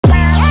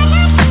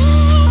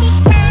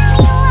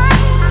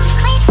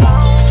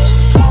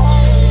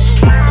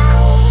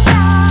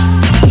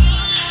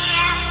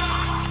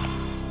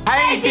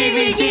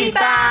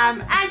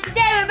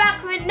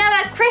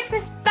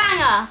Christmas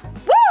banger.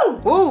 Woo!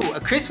 Ooh,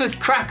 a Christmas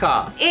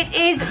cracker. It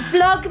is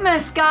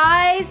Vlogmas,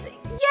 guys.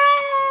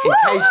 Yay! In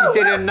case you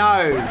didn't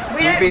know,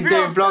 we've been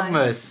doing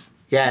Vlogmas.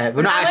 Yeah,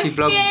 we're not actually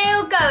vlogging.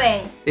 Still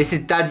going. This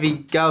is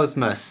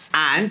dadvgirls.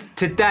 And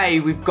today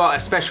we've got a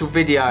special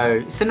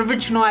video. It's an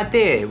original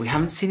idea. We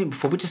haven't seen it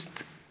before. We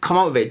just come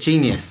up with it.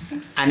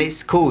 Genius. And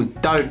it's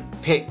called Don't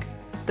Pick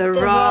The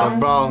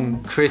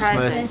wrong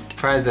Christmas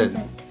present.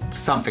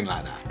 Something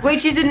like that.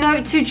 Which is a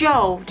note to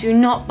Joel. Do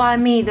not buy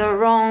me the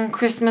wrong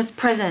Christmas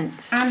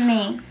present. And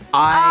me.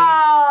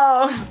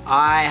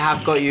 I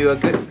have got you a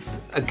good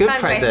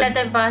present. Dad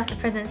don't buy us the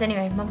presents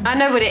anyway. Mum I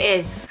know what it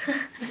is.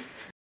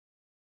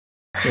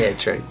 Yeah,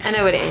 true. I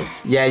know what it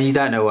is. Yeah, you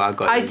don't know what I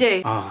got you. I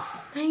do.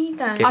 Oh. No, you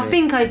don't. I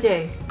think I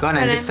do. Go on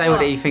then, just say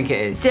what you think it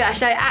is. Should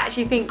I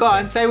actually think? Go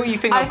on, say what you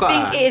think I've got.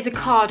 I think it is a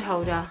card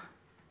holder.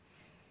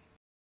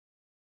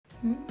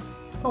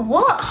 For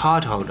what? A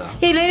card holder?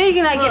 Yeah, you know you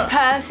can like get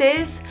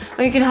purses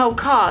or you can hold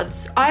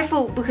cards. I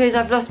thought because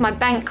I've lost my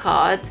bank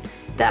card,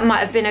 that might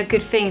have been a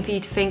good thing for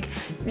you to think.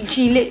 I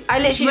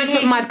literally just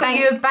put my bank. Got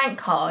you a bank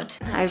card.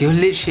 No. You're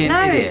literally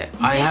an idiot.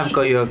 I have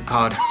got you a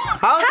card.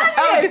 How the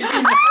hell did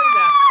you know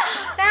that?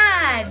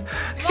 Dad.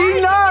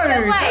 She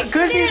knows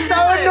because he's so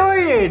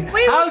annoying.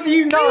 How do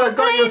you know I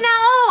got you?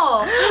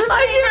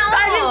 I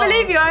didn't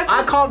believe you.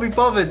 I can't be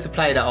bothered to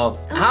play that off.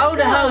 How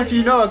the hell do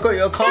you know I got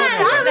you a card?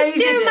 Dad, I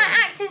was doing my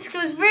acting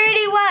skills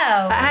really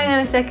well. But hang on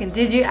a second.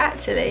 Did you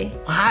actually?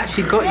 I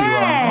actually got you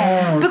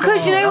one.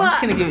 Because you know I'm what?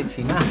 just gonna give it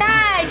to you now.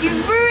 Dad, you're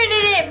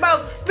ruining it,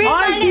 bro.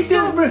 Ruining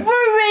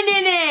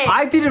it.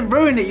 I didn't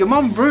ruin it. Your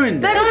mum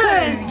ruined it. No,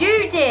 because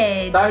you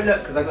did. Don't look,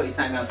 because I got you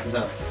something else as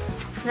well.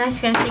 Now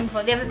she's going to think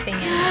what the other thing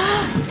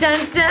is. Dun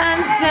dun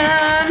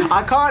dun.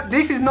 I can't.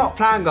 This is not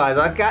planned, guys.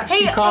 I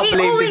actually can't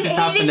believe this is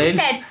happening. He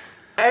said,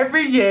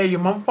 every year your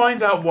mum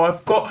finds out what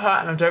I've got her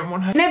and I don't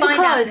want her to No, find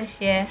out because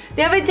this year.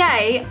 the other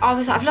day I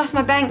was like, I've lost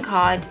my bank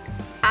card,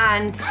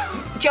 and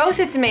Joel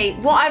said to me,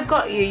 "What I've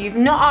got you, you've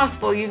not asked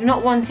for, you've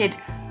not wanted,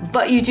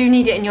 but you do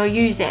need it and you'll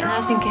use it." And I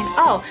was thinking,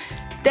 oh.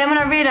 Then when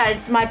I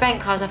realised my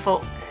bank cards, I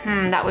thought,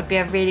 that would be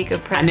a really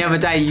good present. And the other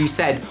day you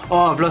said,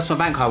 "Oh, I've lost my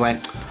bank card." I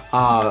went,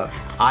 "Oh,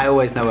 I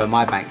always know where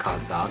my bank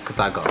cards are because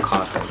I got a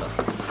card holder."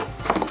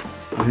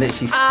 I'm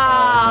literally so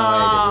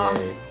annoyed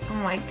at you. Oh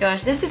my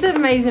gosh, this is an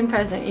amazing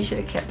present. You should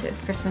have kept it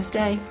for Christmas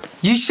Day.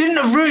 You shouldn't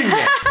have ruined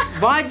it.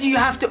 Why do you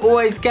have to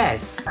always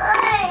guess?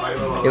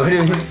 It would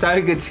have been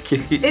so good to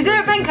give you. Is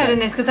there a bank card in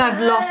this? Because I've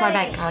lost my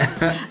bank card.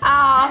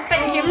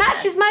 Thank you. It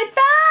matches my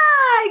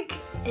bag.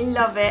 I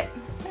love it.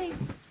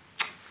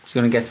 Do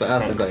you want to guess what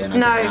else I got you?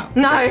 No.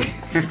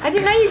 I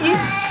didn't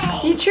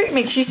know you tricked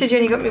me because you said you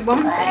only got me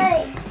one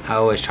thing. I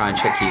always try and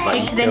trick you, but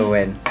you still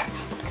win.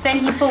 Because then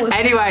he thought.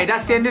 Anyway,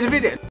 that's the end of the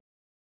video.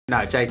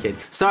 No, joking.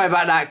 Sorry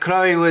about that.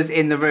 Chloe was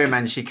in the room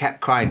and she kept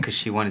crying because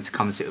she wanted to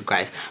come and sit with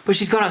Grace. But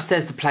she's gone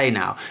upstairs to play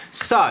now.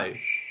 So,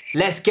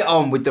 let's get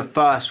on with the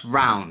first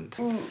round.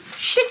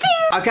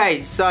 Shitting!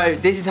 Okay, so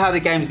this is how the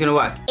game's going to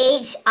work.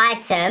 Each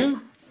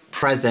item,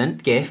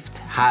 present, gift,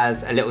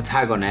 has a little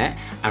tag on it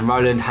and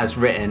Roland has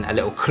written a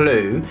little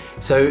clue.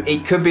 So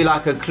it could be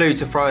like a clue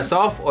to throw us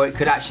off or it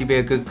could actually be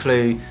a good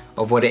clue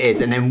of what it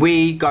is. And then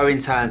we go in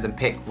turns and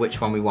pick which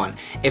one we want.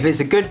 If it's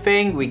a good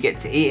thing, we get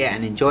to eat it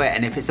and enjoy it.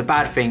 And if it's a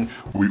bad thing,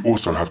 we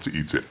also have to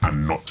eat it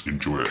and not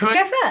enjoy it. Go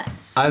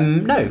first.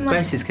 No,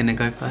 Grace is gonna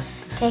go first.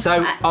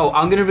 So,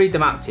 I'm gonna read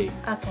them out to you.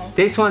 Okay.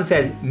 This one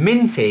says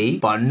minty,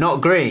 but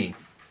not green.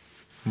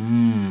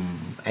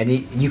 And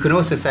you can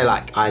also say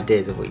like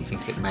ideas of what you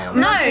think it may or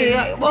may not.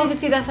 No, well,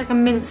 obviously that's like a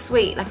mint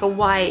sweet, like a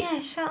white. Yeah,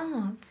 shut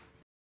up.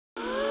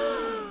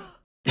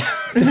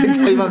 Don't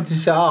tell your mum to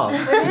shut up.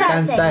 She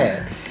can say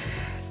it.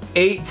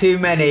 Eat too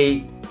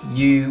many,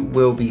 you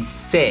will be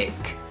sick.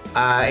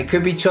 It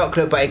could be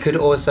chocolate, but it could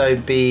also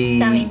be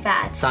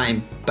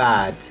something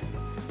bad.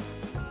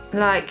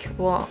 Like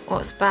what?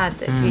 What's bad?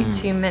 That if you eat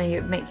too many,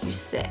 it would make you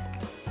sick.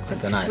 I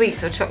don't know.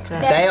 Sweets or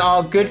chocolate? They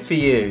are good for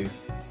you.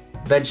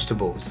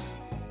 Vegetables.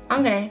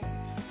 I'm gonna.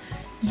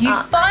 You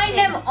find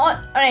them on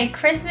a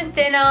Christmas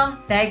dinner.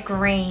 They're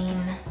green.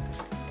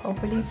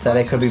 Probably. So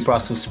they could be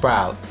Brussels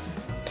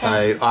sprouts.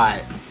 So,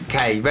 alright.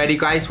 Okay, ready,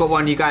 Grace? What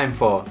one are you going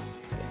for?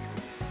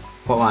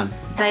 What one?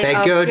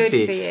 They're good for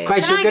you.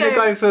 Grace, you're going to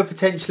go for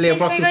potentially a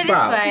Brussels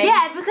sprout.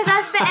 Yeah, because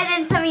that's better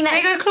than something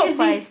that. Go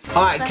clockwise.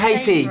 Alright,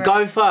 Casey,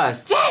 go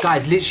first. Yes.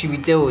 Guys, literally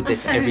we deal with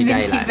this every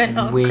day, like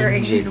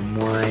whinging and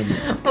whining.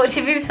 What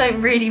should be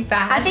something really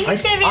bad? I think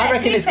it's going to be I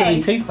reckon it's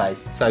going to be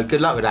toothpaste, so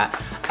good luck with that.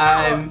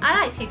 I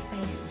like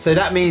toothpaste. So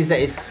that means that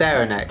it's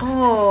Sarah next.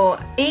 Oh,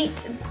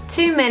 eat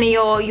too many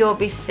or you'll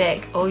be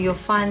sick or you'll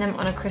find them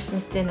on a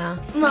Christmas dinner.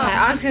 Okay,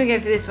 I'm just going to go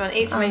for this one.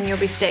 Eat too many and you'll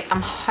be sick.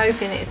 I'm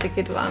hoping it's a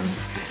good one.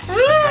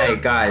 Okay,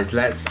 guys,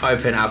 let's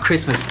open our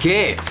Christmas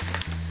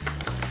gifts.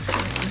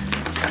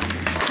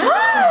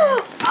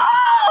 Oh,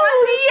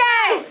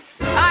 yes!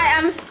 I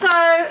am so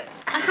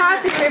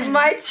happy with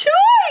my choice.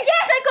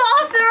 Yes, I got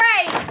off the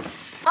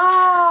rates.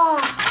 Oh,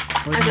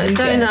 I got a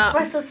donut.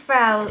 Brussels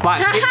sprouts.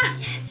 Right,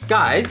 Yes.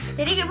 guys.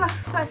 Did you get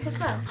Brussels sprouts as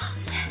well?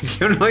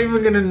 You're not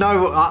even going to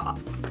know what...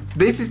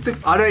 This is the.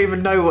 I don't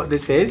even know what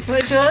this is.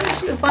 Which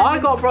ones? I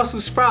got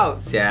Brussels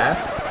sprouts,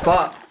 yeah,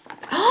 but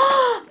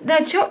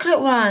they're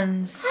chocolate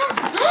ones.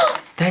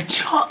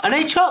 are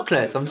they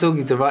chocolates? I'm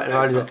talking to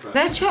Riley.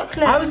 They're chocolates.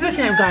 I was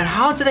looking at them going,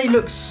 how do they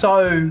look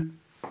so?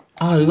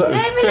 Oh, you got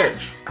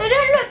They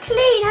don't look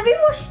clean. Have you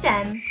washed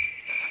them?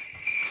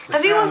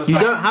 Have you washed You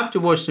them? don't have to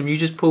wash them. You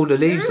just pull the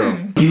leaves off.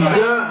 You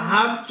don't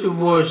have to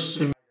wash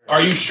them.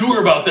 Are you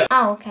sure about that?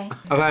 Oh, okay.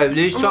 Okay,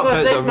 these Oh my God,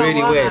 chocolates they are smell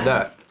really well weird.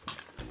 nice.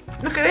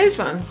 Look. Look at these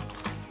ones.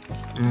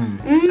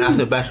 That's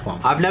the best one.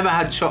 I've never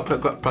had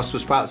chocolate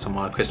Brussels sprouts on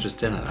my Christmas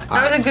dinner though.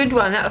 That was a good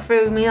one. That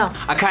threw me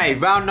off. Okay,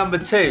 round number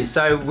 2.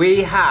 So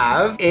we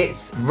have,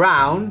 it's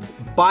round,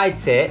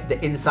 bite it,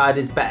 the inside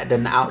is better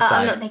than the I'm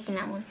outside. not making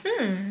that one.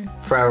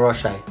 Ferrero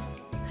Rocher.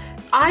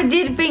 I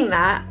did think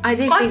that. I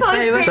did I think thought it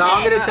was very So much.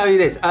 I'm going to tell you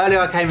this. Earlier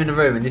I came in the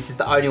room and this is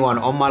the only one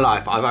on my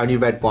life. I've only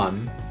read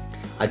one.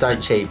 I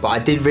don't cheat, but I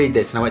did read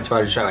this and I went to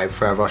Roland straight away,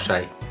 Ferrero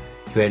Rocher.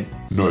 He went,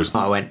 No, it's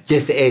not. I went,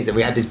 yes it is. And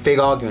we had this big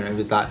argument. It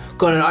was like,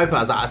 go on and open it. I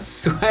was like, I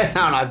swear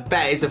down, I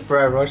bet it's a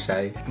Ferrero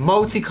Rocher.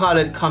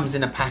 Multicoloured comes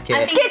in a packet.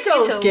 I think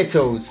Skittles.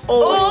 Skittles.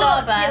 Or Or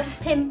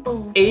Starburst.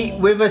 Pimples. Eat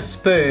with a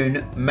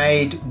spoon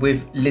made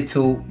with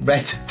little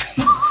red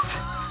things.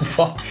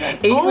 What?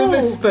 Eat with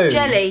a spoon.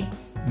 Jelly.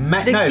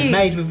 No, cubes.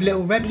 made with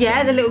little red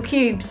Yeah, the things. little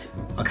cubes.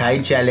 Okay,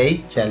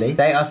 jelly.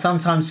 They are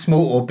sometimes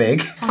small or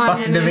big.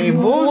 Find them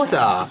in water.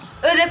 Oh,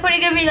 they're probably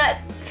going to be like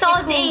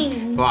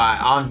Sardines. Right,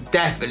 I'm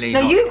definitely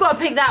No, not. you got to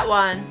pick that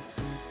one.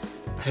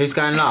 Who's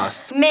going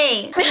last?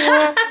 Me. first.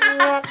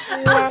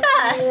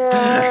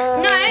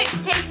 No,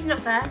 Casey's not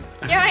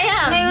first. Here I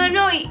am. No, you're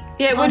not.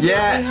 Yeah,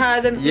 Yeah. we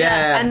heard them.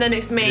 Yeah. And then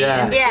it's me.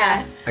 Yeah. And-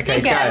 Yeah. Okay,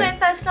 Okay, go. I went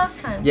first last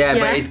time. Yeah,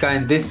 Yeah. but it's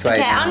going this way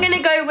Okay, now. I'm going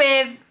to go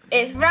with,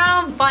 it's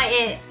round, bite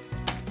it.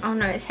 Oh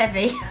no, it's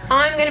heavy.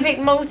 I'm going to pick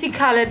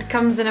multicoloured,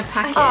 comes in a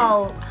packet.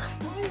 Oh.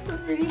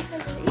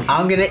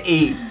 I'm gonna go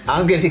eat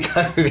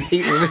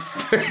with a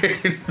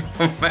spoon.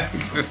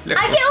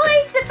 I get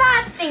always the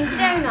bad things,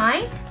 don't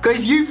I?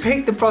 Because you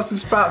picked the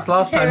Brussels sprouts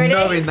last time ready?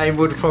 knowing they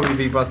would probably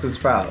be Brussels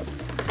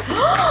sprouts.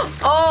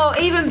 Oh,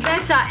 even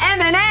better,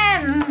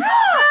 M&M's.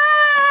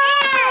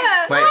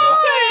 Wait, what?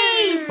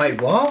 Sweeties.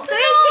 Wait, what?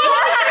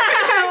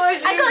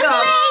 I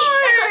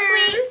got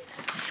sweets.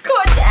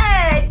 Scotch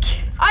egg.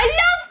 I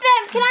love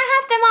them. Can I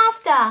have them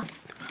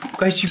after?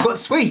 Guys, you got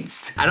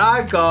sweets. And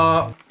I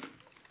got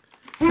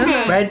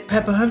red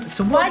pepper hummus.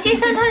 So Why what do you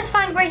is this? sometimes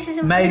find graces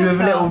in Made water? with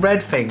little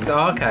red things.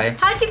 Oh, okay.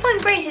 How do you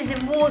find graces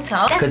in water?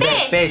 Because they're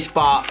fish. fish,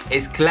 but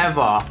it's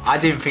clever. I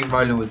didn't think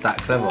Roland was that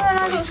clever. I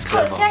But got it's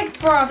Scotch clever. egg,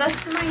 bro.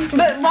 That's amazing.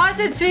 But why are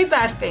there two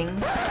bad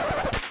things?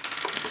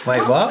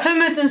 Wait, what?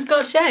 Hummus and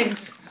Scotch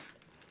eggs.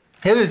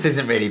 Hummus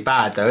isn't really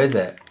bad though, is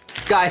it?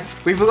 Guys,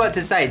 we forgot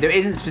to say, there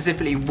isn't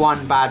specifically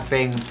one bad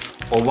thing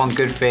or one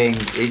good thing.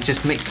 It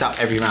just mixes up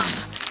every round.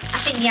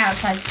 I think the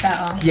outside's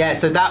better. Yeah,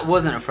 so that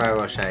wasn't a Ferrero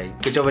Rocher.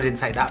 Good job I didn't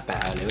take that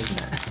bet earlier,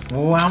 wasn't it?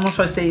 Well, how am I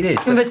supposed to eat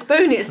this? With a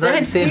spoon, it I said.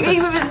 don't see You eat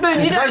with a spoon. You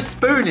There's no don't.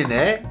 spoon in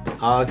it.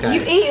 Oh, okay.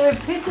 You eat it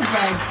with pita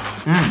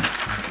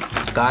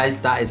bread. Guys,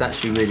 that is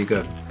actually really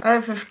good. Oh,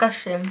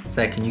 disgusting.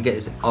 So can you get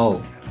this?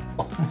 Oh.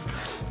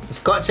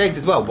 Scotch eggs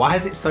as well. Why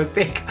is it so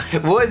big?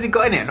 What has it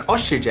got in it? An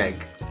ostrich egg?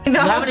 You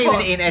haven't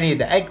even eaten any of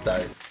the egg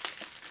though.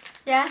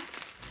 Yeah.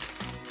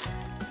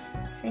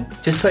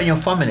 Just putting your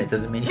thumb in it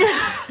doesn't mean you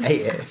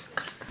ate it.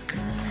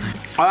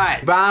 All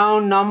right,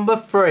 round number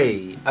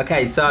 3.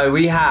 Okay, so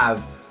we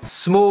have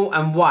small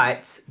and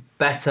white,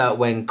 better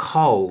when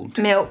cold.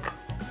 Milk.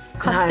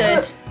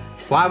 Custard.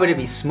 Why would it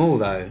be small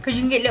though? Because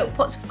you can get little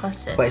pots of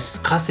custard. But it's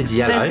custard's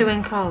yellow. Better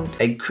when cold.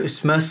 A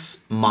Christmas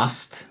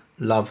must,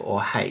 love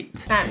or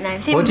hate. I don't know.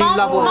 See, What do you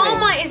love or hate?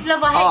 Marmite is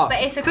love or hate, Oh,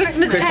 but it's a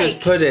Christmas Christmas, Christmas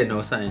Cake. pudding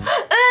or something.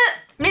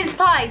 Mince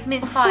pies,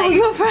 mince pies. Oh,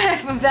 your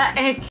breath of that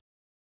egg.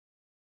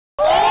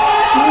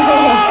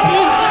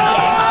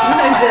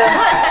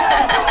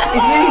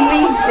 It's really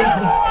meaty.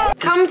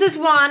 Comes as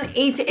one,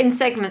 eat it in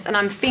segments, and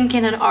I'm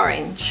thinking an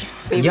orange.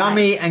 Be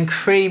Yummy and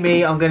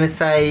creamy, I'm gonna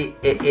say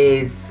it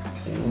is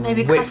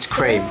Maybe whipped custard.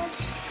 cream.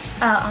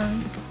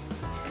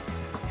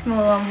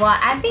 Small one.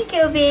 What? I think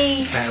it'll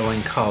be. Better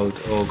when cold.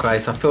 Or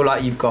Grace, I feel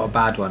like you've got a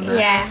bad one there.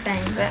 Yeah,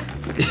 same. But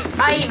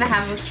I either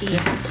have or she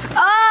has.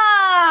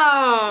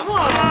 Oh!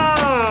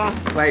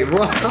 Wait,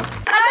 what? I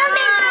got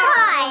mince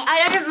pie.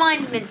 I don't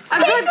mind mince I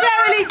pies. got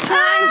Derrily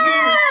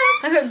triangle.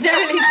 I got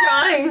Derrily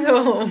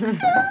triangle.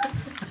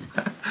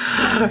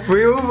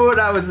 We all thought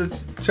that was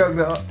a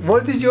chocolate.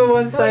 What did your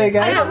one say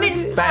again? I got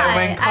mince Better pie.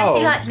 when I actually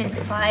cold. like mince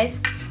pies.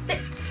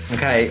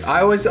 Okay,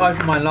 I always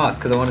open mine last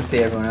because I want to see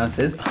everyone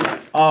else's.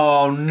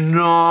 Oh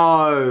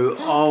no!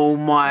 Oh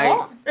my!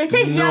 What? It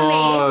says no.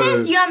 yummy. It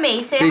says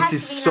yummy. So it This has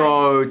is to be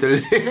so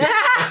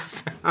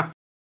delicious.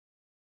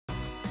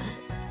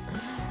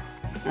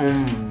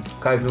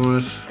 Okay, if you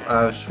want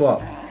to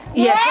swap.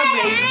 Yeah,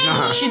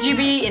 probably. Should you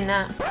be eating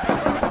that?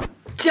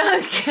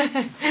 Joke.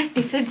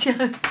 It's a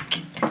joke.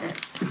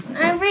 nice.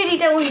 I really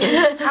don't want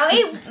to. I'll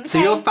eat. So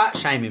you're fat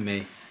shaming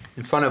me.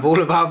 in front of all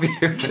of our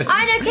viewers.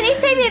 I know, can you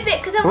save me a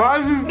bit? Because Why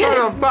are you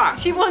going back?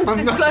 She wants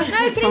to square. No,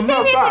 can you I'm save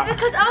not me a back. bit?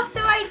 Because after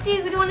I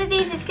do with one of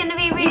these, it's going to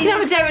be really You can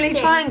have a daily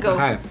disgusting. triangle.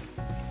 Okay.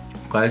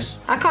 Guys,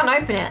 I can't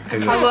open it. here we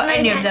If go. I got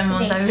any of Actually. them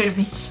ones, I would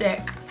be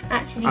sick.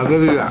 Actually, I'll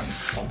give you that.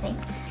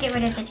 get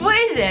rid of the juice. What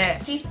is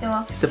it? Juice still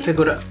off. It's a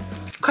pickled...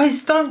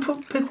 Guys, don't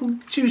put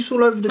pickled juice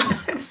all over the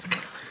desk.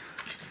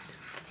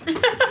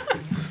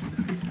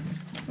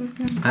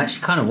 I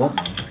actually kind of want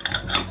one.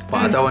 But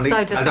I don't want, so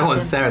I don't want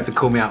disgusting. Sarah to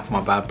call me out for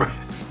my bad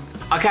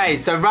breath. Okay,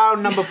 so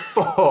round number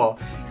 4.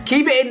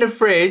 Keep it in the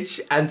fridge,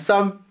 and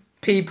some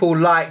people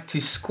like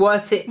to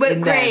squirt it Whipped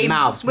in their cream.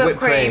 mouths. Whipped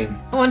cream.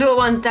 I wonder what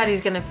one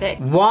Daddy's gonna pick.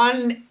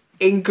 One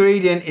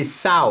ingredient is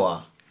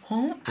sour,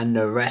 and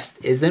the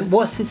rest isn't.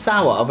 What's in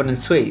sour other than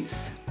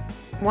sweets?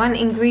 One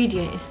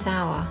ingredient is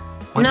sour.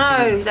 One No,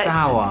 ingredient is that's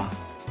sour.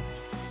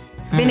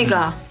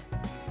 vinegar.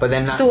 But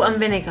then that's... Salt and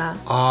vinegar.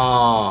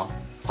 Oh,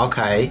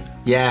 okay,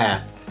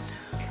 yeah.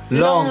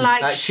 Long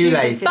like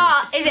shoelaces.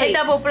 But is it a Sweets.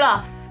 double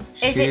bluff?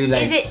 Is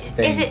Shoelace it,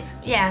 things.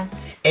 yeah.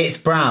 It's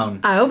brown.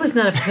 I hope it's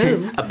not a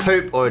poo. A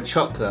poop or a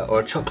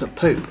chocolate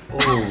poop.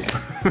 Ooh.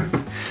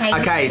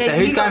 Okay, so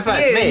who's going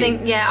first? Me?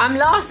 Yeah, I'm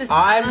last this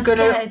time. I'm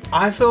gonna. Scared.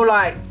 I feel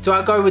like. Do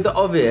I go with the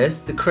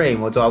obvious, the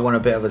cream, or do I want a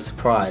bit of a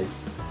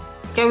surprise?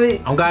 Go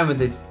with. I'm going with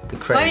the Why don't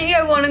cream. you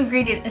go one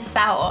ingredient is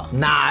sour?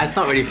 Nah, it's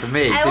not really for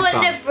me. I this want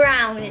one. the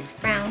brown. It's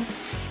brown.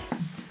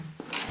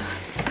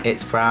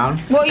 It's brown.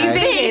 What are you okay.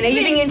 thinking? Are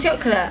you thinking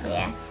chocolate?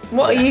 Yeah.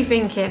 What are you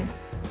thinking?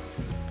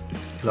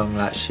 Long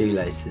like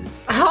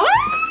shoelaces.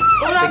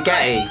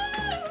 Spaghetti. Spaghetti.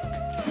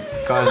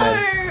 Go on then.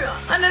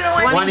 I don't know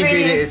why. One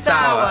ingredient is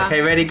sour.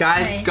 Okay, ready,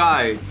 guys? Okay.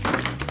 Go.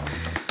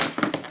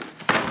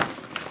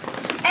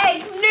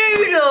 Egg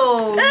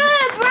noodles.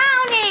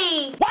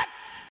 Brownie.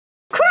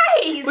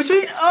 Craze. What do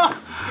you mean?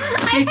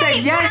 Oh. She said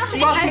yes,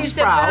 Brussels It's a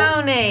sprout.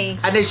 brownie.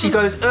 And then she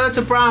goes,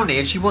 to brownie,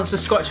 and she wants a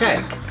Scotch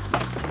egg.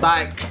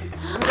 Like,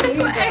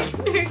 Egg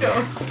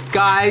noodles.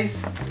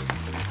 guys,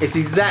 it's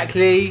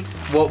exactly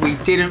what we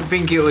didn't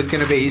think it was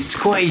going to be.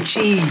 Squatty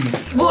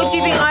cheese. What do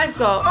you think I've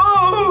got?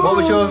 What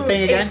was your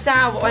thing again? It's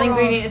sour. One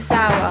ingredient is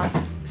sour.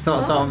 It's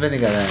not salt and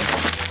vinegar then.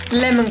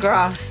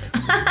 Lemongrass.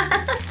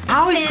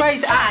 How is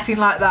Grace acting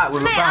like that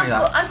with a Mate, brownie?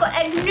 Like, I've got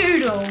egg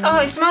noodles. Oh,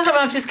 it smells like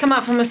when I've just come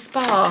out from a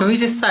spa. can we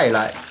just say,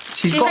 like,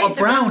 she's She got hates a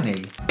the brown-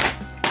 brownie?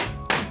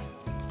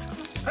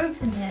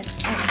 Open it.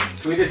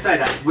 Can we just say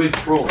that's with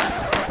prawns?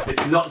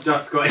 It's not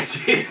just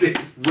Scottish cheese,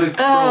 it's with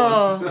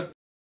Oh.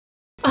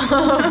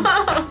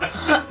 prawns.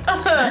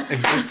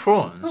 It's with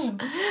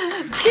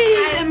prawns.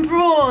 Cheese and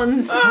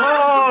prawns.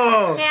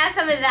 Oh, Can I have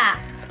some of that?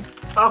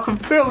 I can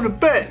feel the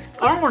bit.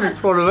 I don't want to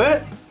swallow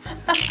it.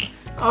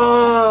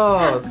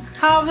 Oh,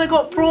 how have they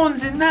got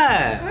prawns in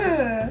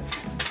there?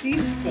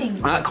 These stink.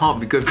 That can't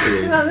be good for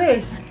you. Smell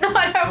this. No,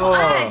 I don't Oh.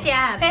 want it.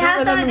 Yeah. Can I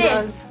have Smell some the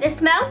of this? The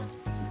smell?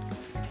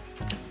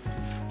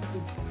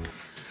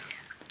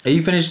 Are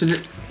you finished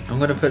with it? I'm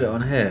gonna put it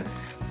on here.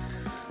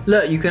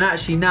 Look, you can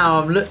actually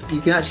now.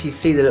 You can actually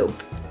see the little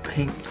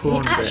pink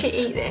prawn You actually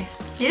bits. eat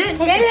this. You don't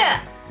taste it.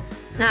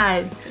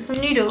 No.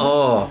 Some noodles.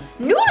 Oh,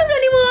 Noodles,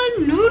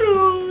 anyone?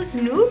 Noodles.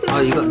 Noodles.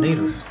 oh, you got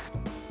noodles.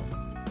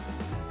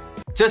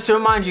 Just to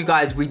remind you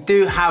guys, we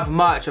do have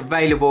merch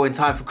available in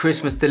time for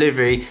Christmas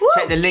delivery.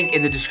 Check the link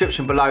in the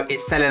description below.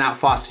 It's selling out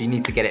fast, so you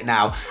need to get it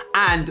now.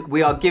 And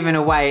we are giving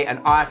away an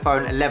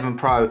iPhone 11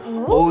 Pro.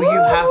 All you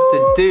have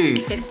to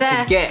do It's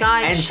there. to get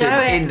Guys, show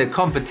entered it. in the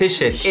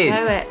competition Show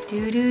is... it.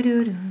 Do do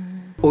do do.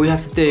 All you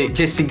have to do,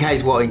 just in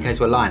case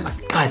we're lying,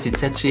 like, guys,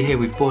 it's actually here,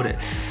 we've bought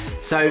it.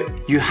 So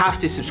you have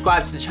to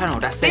subscribe to the channel,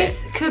 that's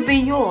This it. could be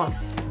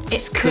yours.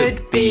 It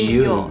Could be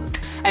yours.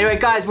 Anyway,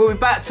 guys, we'll be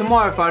back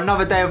tomorrow for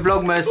another day of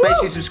Vlogmas. Make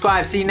sure you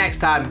subscribe. See you next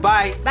time.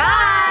 Bye.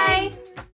 Bye.